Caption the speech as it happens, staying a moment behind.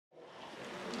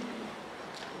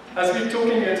As we're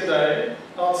talking here today,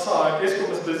 outside, Eskom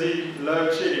is busy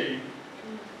load shedding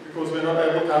because we're not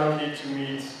able currently to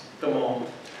meet demand.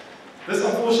 This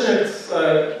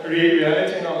unfortunate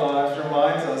reality in our lives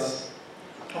reminds us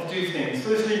of two things.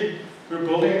 Firstly, we're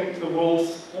building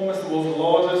almost the world's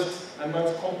largest and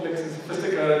most complex and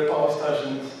sophisticated power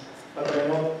stations, but they're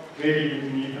not ready when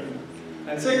we need them.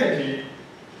 And secondly,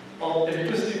 our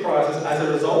electricity prices as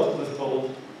a result of this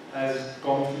build has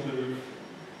gone through the roof.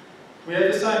 We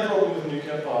have the same problem with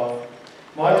nuclear power.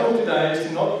 My talk today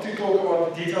is not to talk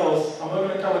about the details. I'm not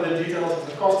going to cover the details of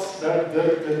the costs that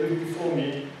live before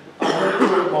me. I'm going to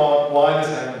talk about why this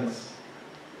happens.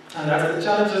 And that's the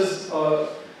challenges,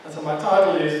 and so my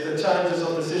title is The Challenges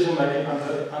of Decision Making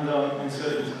under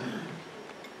Uncertainty.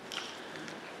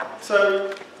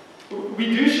 So, we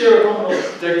do share a common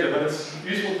objective, and it's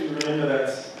useful to remember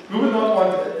that. We would not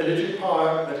want electric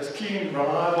power that is clean,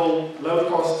 reliable, low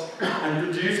cost, and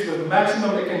produced with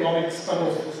maximum economic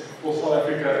spin-off for South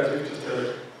Africa, as we've just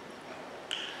heard.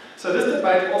 So this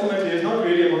debate ultimately is not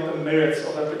really about the merits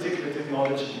of a particular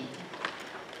technology.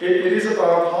 It is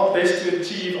about how best to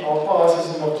achieve our power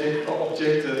system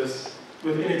objectives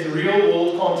within its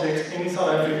real-world context in South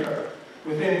Africa,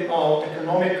 within our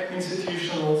economic,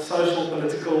 institutional, social,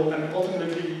 political, and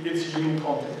ultimately its human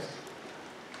context.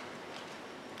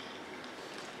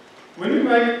 When we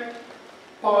make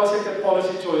power sector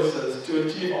policy choices to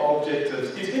achieve our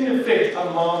objectives, it in effect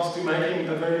amounts to making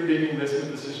a very big investment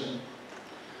decision.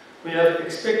 We have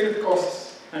expected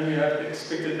costs and we have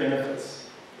expected benefits.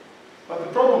 But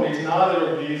the problem is neither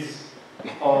of these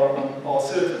are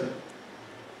certain.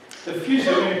 The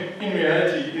future in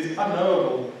reality is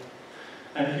unknowable,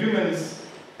 and humans,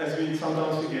 as we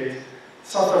sometimes forget,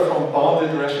 suffer from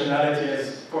bounded rationality,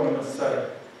 as economists say.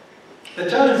 The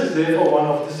challenge is therefore one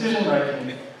of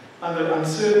decision-making under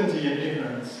uncertainty and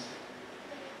ignorance.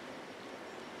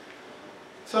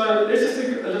 So let's just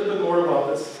think a little bit more about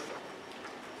this.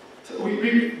 So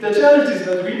the challenge is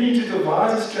that we need to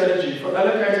devise a strategy for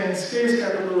allocating scarce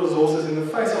capital resources in the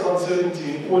face of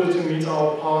uncertainty in order to meet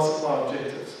our power supply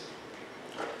objectives.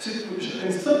 So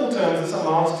in simple terms, this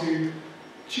amounts to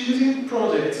choosing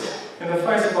projects in the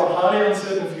face of a highly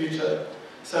uncertain future,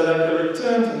 so that the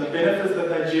returns and the benefits that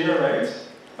they generate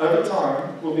over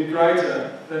time will be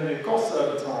greater than their costs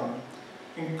over time,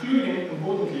 including,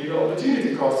 importantly, the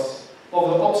opportunity costs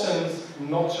of the options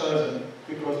not chosen,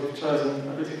 because we've chosen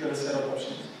a particular set of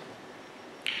options.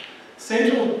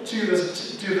 Central to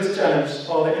this challenge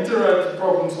are the interrelated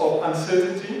problems of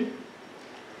uncertainty,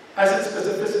 asset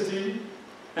specificity,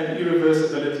 and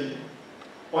irreversibility.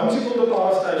 Once you build a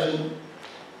power station,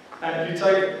 and you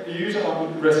take a huge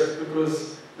amount of risk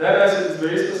because that asset is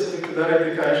very specific to that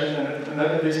application and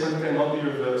that investment cannot be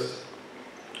reversed.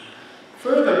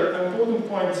 Further, an important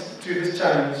point to this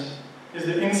challenge is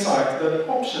the insight that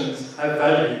options have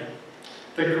value.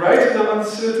 The greater the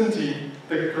uncertainty,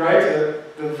 the greater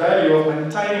the value of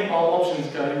maintaining our options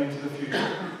going into the future.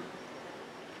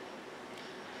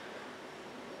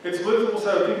 It's worth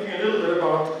also thinking a little bit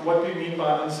about what we mean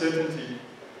by uncertainty.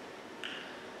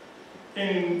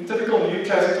 In typical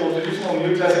traditional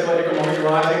neoclassical economic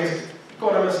writings,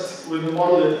 economists would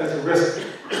model it as a risk.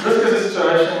 Risk is a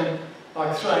situation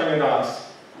like throwing a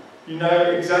dice. You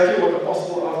know exactly what the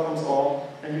possible outcomes are,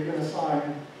 and you can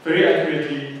assign very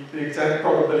accurately the exact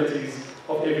probabilities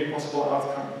of every possible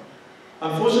outcome.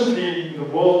 Unfortunately, in the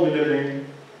world we live in,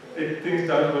 things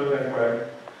don't work that way.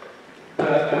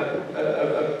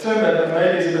 A term that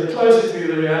maybe is a bit closer to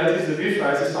the realities that we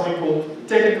face is something called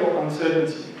technical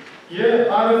uncertainty. Here,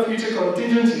 either future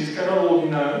contingencies cannot all be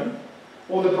known,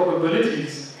 or the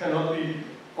probabilities cannot be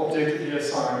objectively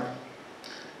assigned.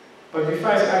 But we face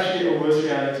actually a worse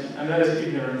reality, and that is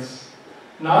ignorance.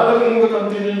 Neither all the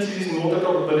contingencies nor the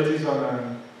probabilities are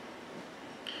known.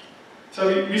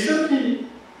 So we simply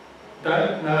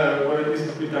don't know what it is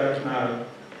that we don't know.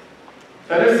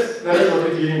 That is what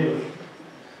we're dealing with.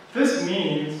 This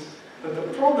means that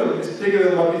the problem is bigger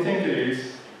than what we think it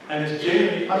is, and is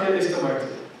generally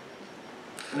underestimated.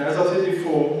 And as I said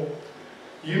before,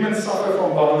 humans suffer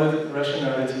from bounded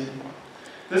rationality.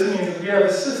 This means that we have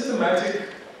a systematic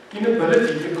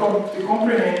inability to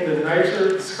comprehend the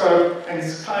nature, scope, and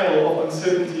scale of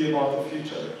uncertainty about the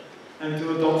future, and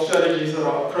to adopt strategies that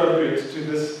are appropriate to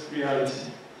this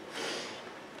reality.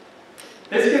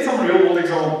 Let's get some real-world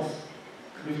examples.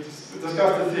 We've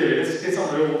discussed the theory. Let's get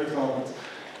some real-world examples.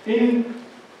 In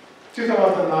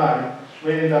 2009,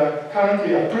 when the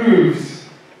currently approves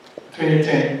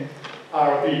 2010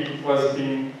 RP was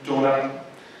being drawn up,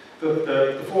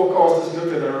 the forecasters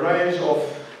looked at a range of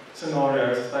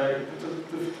scenarios. They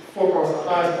forecast the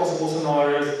highest possible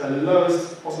scenarios, the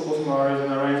lowest possible scenarios,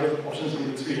 and a range of options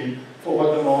in between for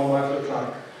what demand might look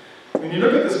like. When you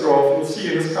look at this graph, you'll see,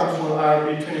 and this comes from an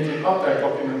IRB 2010 update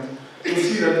document, you'll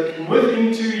see that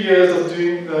within 2 years of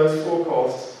doing those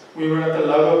forecasts, we were at the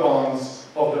lower bounds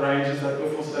of the ranges that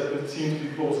would seem to be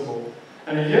plausible.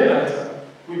 And a year later,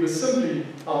 we were simply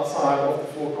outside of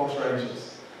the forecast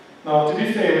ranges. Now, to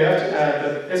be fair, we have to add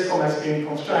that Eskom has been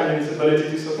constrained in its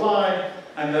ability to supply,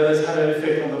 and that has had an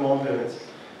effect on demand levels.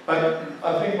 But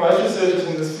I think most researchers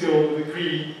in this field would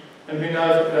agree, and we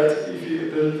know that if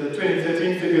the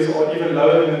 2013 figures are even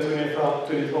lower than the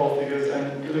 2012 figures,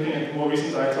 and looking at more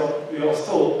recent data, we are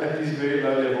still at these very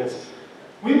low levels.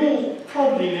 We will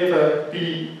probably never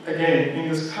be again in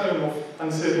this cone of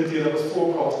uncertainty that was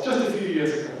forecast just a few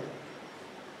years ago.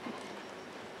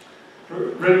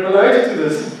 Related to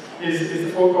this is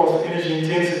the forecast of energy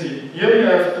intensity. Here we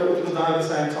have, it was done at the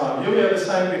same time, here we have the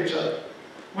same picture.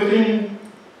 Within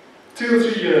 2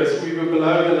 or 3 years, we were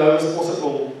below the lowest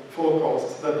possible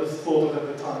forecast that was thought of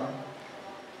at the time.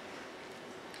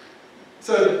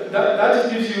 So that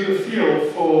just gives you a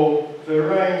feel for the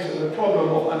range and the problem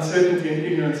of uncertainty and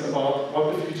ignorance about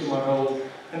what the future might hold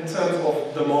in terms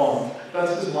of demand.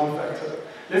 That's just one factor.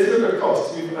 Let's look at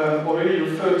costs. We've already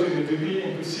referred to Maverick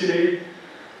and Kusile,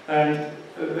 and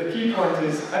the key point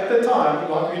is, at the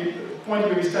time, like the point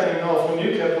where we're standing now for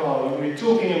nuclear power, when we're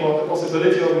talking about the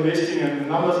possibility of investing and the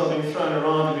numbers are being thrown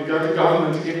around and we go to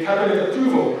government to get cabinet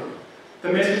approval,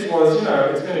 the message was, you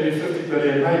know, it's going to be 50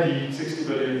 billion, maybe 60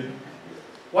 billion.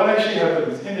 What actually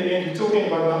happens? In the end, you're talking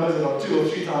about numbers that are 2 or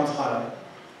 3 times higher,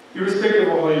 irrespective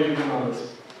of how you do the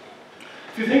numbers.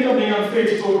 If you think I'm being unfair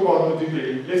to talk about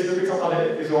Maverick, let's look at some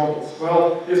other examples.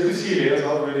 Well, there's Kusile, as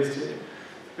I've already said.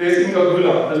 There's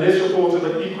Ingagula, a less reported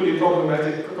but equally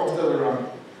problematic cost overrun.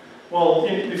 Well,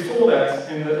 before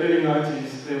that, in the early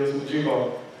 90s, there was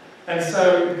Majuba. And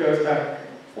so it goes back.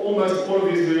 Almost all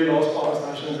of these very large power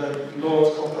stations have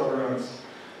large cost overruns.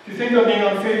 If you think I'm being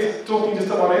unfair talking just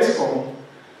about Eskom,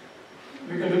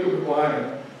 we can look a bit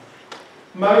wider.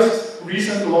 Most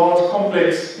recent large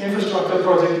complex infrastructure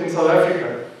projects in South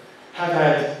Africa have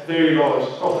had very large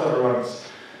cost overruns.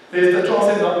 There's the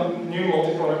Transnet new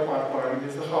multi-product pipeline,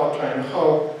 there's the Gautrain, the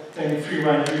Gauteng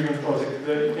freeway improvement project,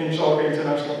 the Inchaka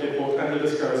International Airport, and the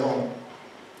list goes on.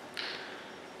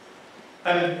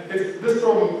 And this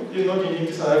problem is not unique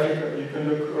to South Africa. You can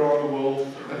look around the world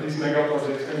at these mega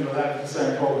projects and you'll have the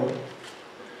same problem.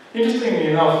 Interestingly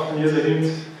enough, and here's a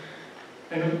hint,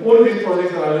 in all of these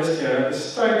projects that I list here, the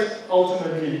state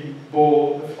ultimately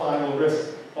bore the final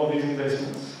risk of these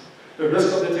investments. The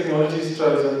risk of the technologies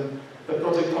chosen, the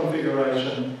project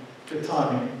configuration, the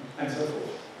timing, and so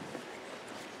forth.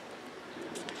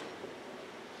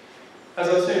 As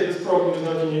I said, this problem is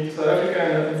not unique to South Africa,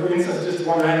 and for instance, just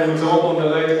one random example, in the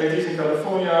late 80s in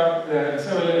California, they had a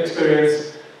similar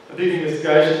experience. A big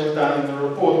investigation was done and a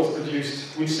report was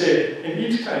produced which said, in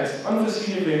each case,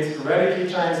 unforeseen events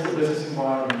radically changed the business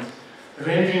environment,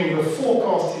 rendering the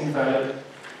forecast invalid.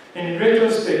 And in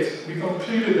retrospect, we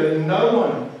concluded that no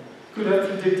one could have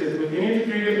predicted with any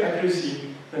degree of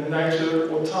accuracy the nature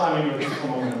or timing of this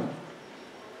phenomenon.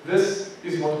 This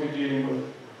is what we're dealing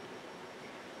with.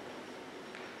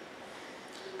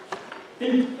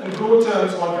 In broad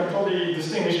terms, one can probably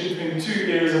distinguish between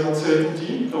 2 areas of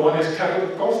uncertainty. The one is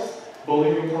capital cost,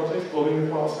 building your project, building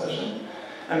the power station.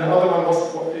 And the other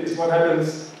one is what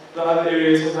happens, the other area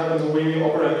is what happens when you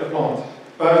operate the plant.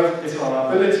 Both its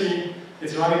reliability,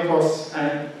 its running costs,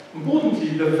 and importantly,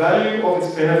 the value of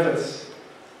its benefits.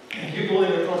 If you're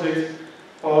building a project,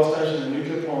 power station, a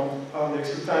nuclear plant, the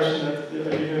expectation that you're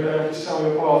going to be able to sell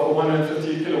your power for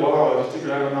 150 kilowatt hours, just to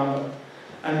grab a number.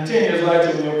 And 10 years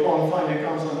later, when your plant finally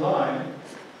comes online,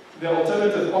 the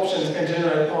alternative options can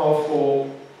generate power for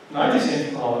 90 cents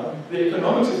an hour. The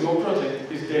economics of your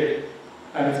project is dead,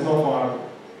 and it's not viable.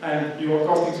 And you are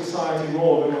costing society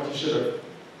more than what you should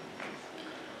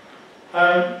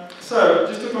have. So,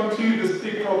 just to conclude this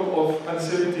big problem of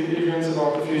uncertainty and ignorance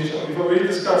about the future, we've already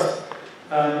discussed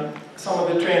some of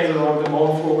the trends around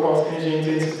demand forecast, energy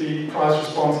intensity, price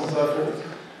response, and so forth.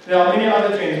 There are many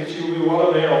other trends which you will be well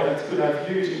aware of that could have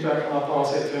huge impact on our power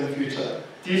sector in the future.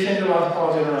 Decentralized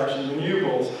power generation,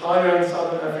 renewables, hydro in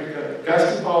Southern Africa,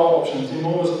 gas to power options,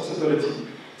 enormous possibility,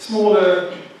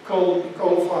 smaller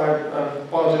coal-fired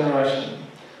power generation.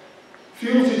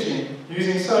 Fuel switching,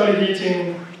 using solar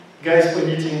heating, gas for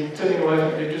heating, turning away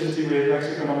from electricity where it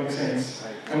makes economic sense,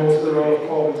 and also the role of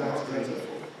carbon taxes and so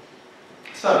forth.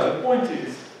 So, the point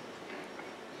is,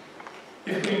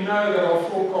 if we know that our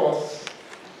forecasts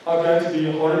are going to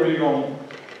be horribly wrong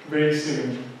very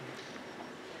soon,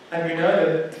 And we know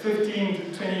that 15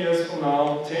 to 20 years from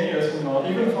now, 10 years from now,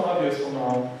 even 5 years from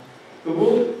now, the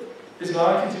world is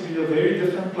likely to be a very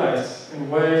different place in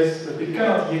ways that we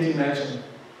cannot yet imagine.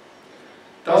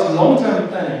 Does long-term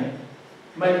planning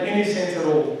make any sense at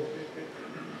all?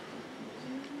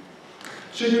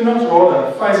 Should we not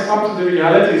rather face up to the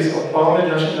realities of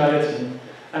bounded rationality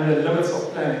and the limits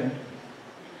of planning,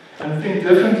 and think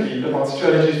differently about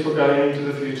strategies for going into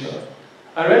the future?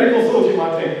 A radical thought, you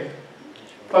might think,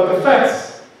 but the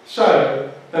facts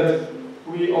show that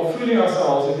we are fooling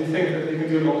ourselves if we think that we can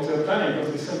do long-term planning,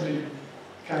 because we simply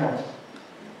cannot.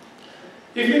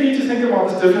 If we need to think about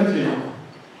this differently,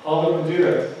 how do we do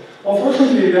that?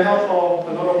 Unfortunately, there are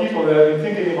a lot of people that have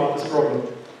been thinking about this problem.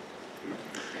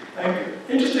 An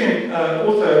interesting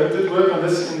author who did work on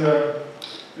this in the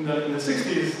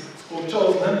 60s, it's called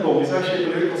Charles Lindblom. He's actually a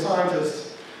political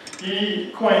scientist.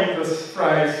 He coined this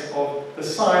phrase of the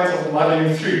science of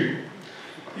muddling through.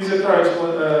 His approach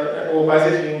was, or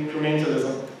basically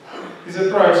incrementalism. His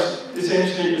approach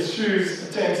essentially eschews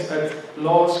attempts at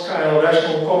large-scale,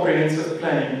 rational, comprehensive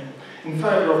planning in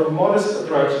favour of modest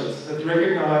approaches that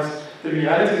recognise the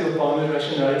realities of bounded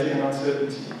rationality and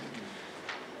uncertainty.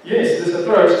 Yes, this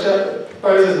approach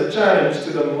poses a challenge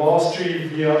to the mastery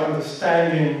via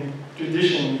understanding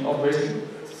tradition of Western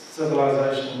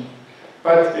civilization,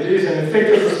 but it is an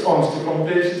effective response to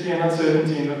complexity and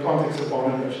uncertainty in the context of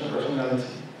bounded rationality.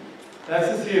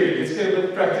 That's the theory. Let's get a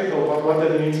bit practical about what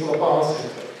that means for the power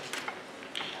sector.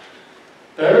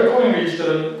 David Collingridge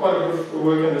did quite a bit of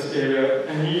work in this area,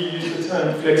 and he used the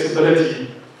term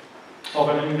flexibility of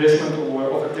an investment or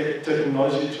of a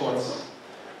technology choice.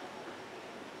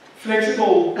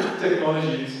 Flexible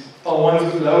technologies are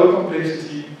ones with lower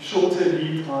complexity, shorter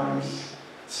lead times,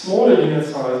 smaller unit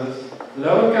sizes,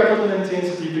 lower capital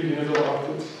intensity per unit of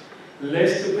output,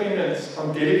 less dependence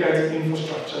on dedicated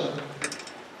infrastructure,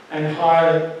 and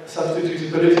higher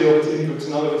substitutability of its inputs,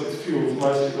 in other words, its fuels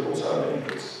mostly, but also other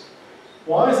inputs.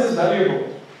 Why is this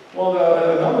valuable? Well, there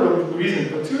are a number of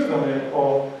reasons, but two of them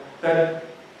are that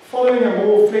following a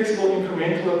more flexible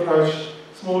incremental approach,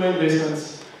 smaller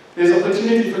investments, there's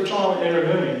opportunity for trial and error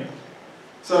learning.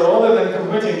 So rather than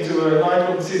committing to a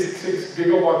 9.66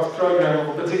 gigawatt program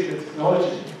of a particular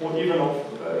technology, or even of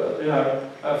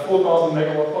a 4,000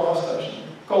 megawatt power station,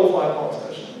 coal-fired power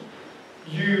station,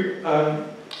 you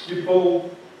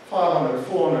build 500,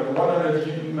 400, 100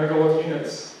 megawatt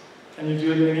units, and you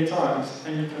do it many times,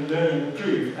 and you can learn and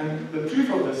improve. And the proof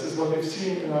of this is what we've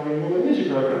seen in our renewable energy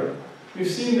program. We've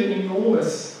seen the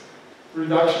enormous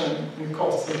reduction in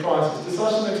costs and prices, to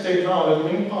such an extent now that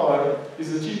wind power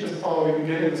is the cheapest power we can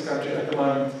get in this country at the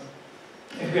moment.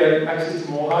 If we had access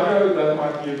to more hydro, that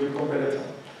might be a good competitor.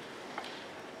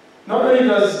 Not only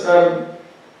does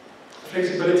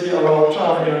flexibility allow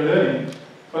trial and error learning,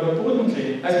 but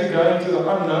importantly, as we go into the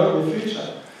unknowable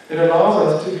future, it allows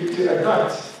us to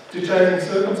adapt to changing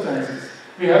circumstances.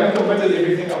 We haven't committed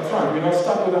everything up front. We're not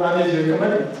stuck with a 100-year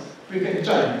commitment. We can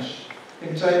change. We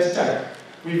can change tack.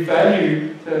 We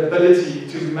value the ability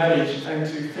to manage and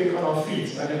to think on our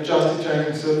feet and adjust to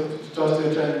changing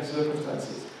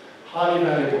circumstances. Highly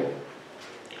valuable.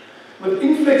 With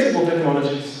inflexible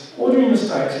technologies, ordinary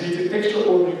mistakes lead to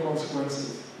extraordinary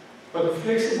consequences. But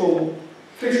flexible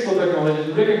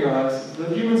technologies recognize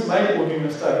that humans make ordinary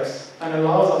mistakes and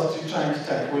allows us to change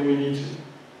tack when we need to.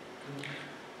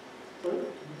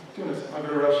 2 minutes, I'm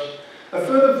going to rush. A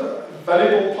further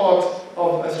valuable part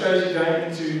of a strategy going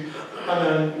into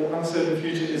unknown or uncertain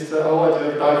future is the whole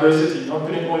idea of diversity, not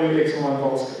putting all your eggs in one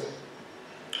basket.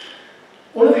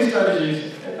 All of these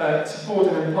strategies support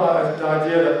and imply the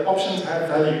idea that options have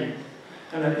value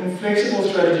and that inflexible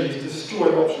strategies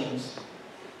destroy options.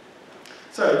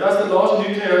 So, does the large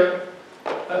nuclear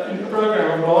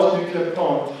program of large nuclear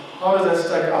plant, how does that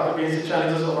stack up against the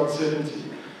challenges of uncertainty?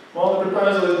 Well, the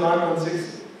proposal is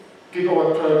 9.6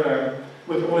 gigawatt program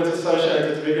with all its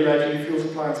associated regulatory fuel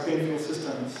supply and spent fuel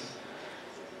systems.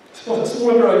 A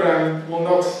smaller program will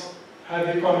not have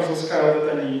the economies of scale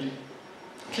that they need.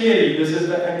 Clearly, this is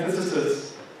the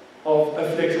antithesis of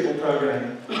a flexible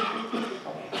program.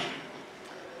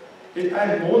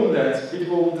 And more than that, it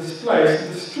will displace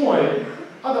and destroy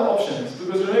other options.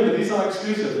 Because remember, these are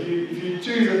exclusive. If you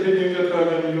choose a big nuclear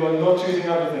program, you are not choosing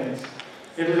other things.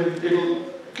 It'll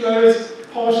close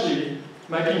partially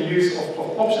making use of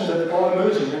options that are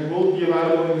emerging and will be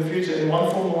available in the future in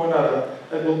one form or another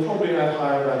that will probably have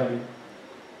higher value.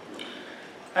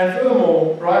 And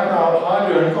furthermore, right now,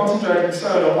 hydro and concentrated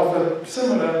solar offer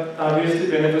similar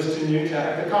diversity benefits to nuclear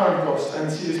at the current cost, and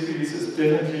CSPs is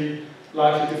definitely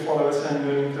likely to follow the same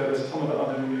learning curve as some of the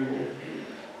other renewable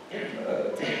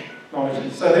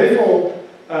technologies. So therefore,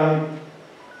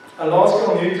 a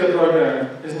large-scale nuclear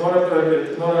program is not appropriate,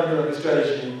 it's not an appropriate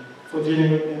strategy for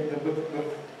dealing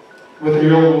with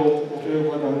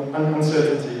real-world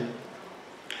uncertainty.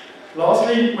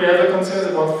 Lastly, we have the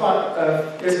concerns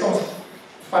about ESCOM's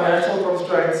financial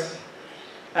constraints,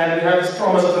 and we have this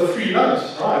promise of a free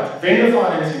lunch, right? Vendor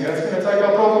financing, that's going to take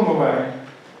our problem away.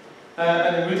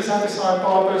 And we just have to sign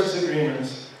power purchase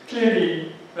agreements.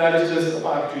 Clearly, that is just a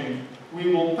pipe dream.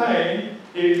 We will pay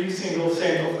every single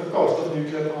cent of the cost of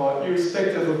nuclear power,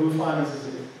 irrespective of who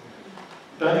finances it.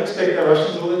 Don't expect the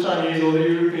Russians or the Chinese or the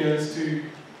Europeans to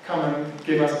come and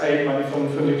give us aid money for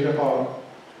nuclear power.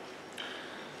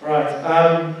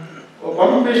 Right.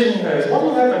 One question here is, what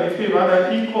will happen if we run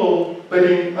an equal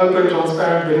bidding, open,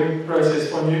 transparent bidding process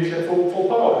for nuclear, for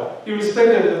power,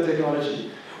 irrespective of the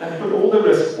technology, and put all the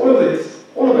risk, all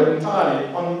of it entirely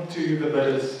onto the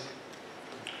bidders?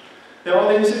 There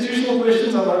are the institutional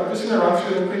questions. I'm just going to run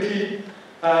through them quickly.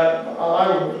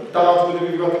 I doubt whether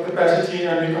we've got the capacity,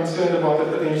 and we're concerned about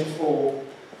the potential for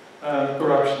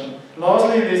corruption.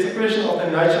 Lastly, there's the question of the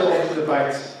nature of the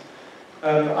debates.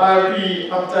 IRP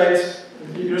updates,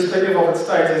 irrespective of its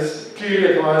status,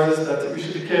 clearly advises that we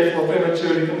should be careful of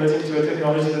prematurely committing to a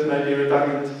technology that may be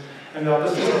redundant, and there are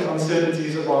persistent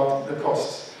uncertainties about the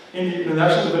costs. In the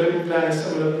National Development Plan is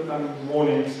similar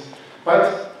warnings.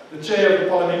 But the chair of the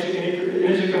Parliamentary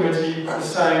Energy Committee is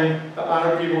saying the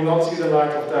IRP will not see the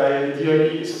light of day, and the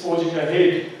DOE is forging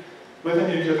ahead with a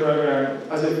nuclear program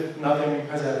as if nothing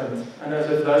has happened, and as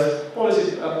if those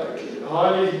policy,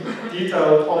 highly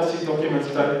detailed policy documents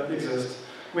don't exist.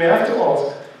 We have to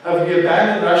ask, have we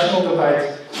abandoned rational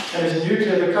debate, and is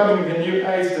nuclear becoming the new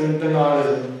age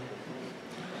denialism?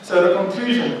 So the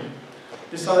conclusion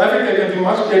is South Africa can do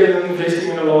much better than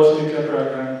investing in a large nuclear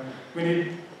program.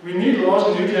 We need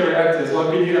large nuclear reactors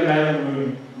like we need a man on the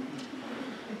moon.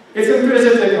 It's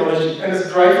impressive technology, and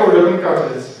it's great for ribbon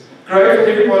cutters. Great for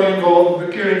everybody involved in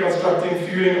procuring, constructing,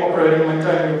 fueling, operating, and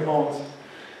maintaining the plants.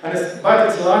 But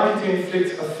it's likely to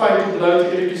inflict a fatal blow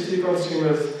to electricity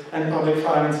consumers and public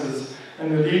finances,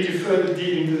 and will lead to further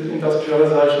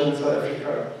de-industrialization in South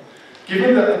Africa.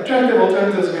 Given the attractive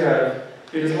alternatives we have,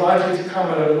 it is likely to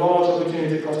come at a large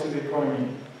opportunity cost to the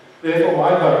economy. Therefore,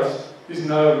 my vote is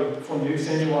no for new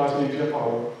centralized nuclear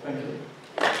power. Thank you.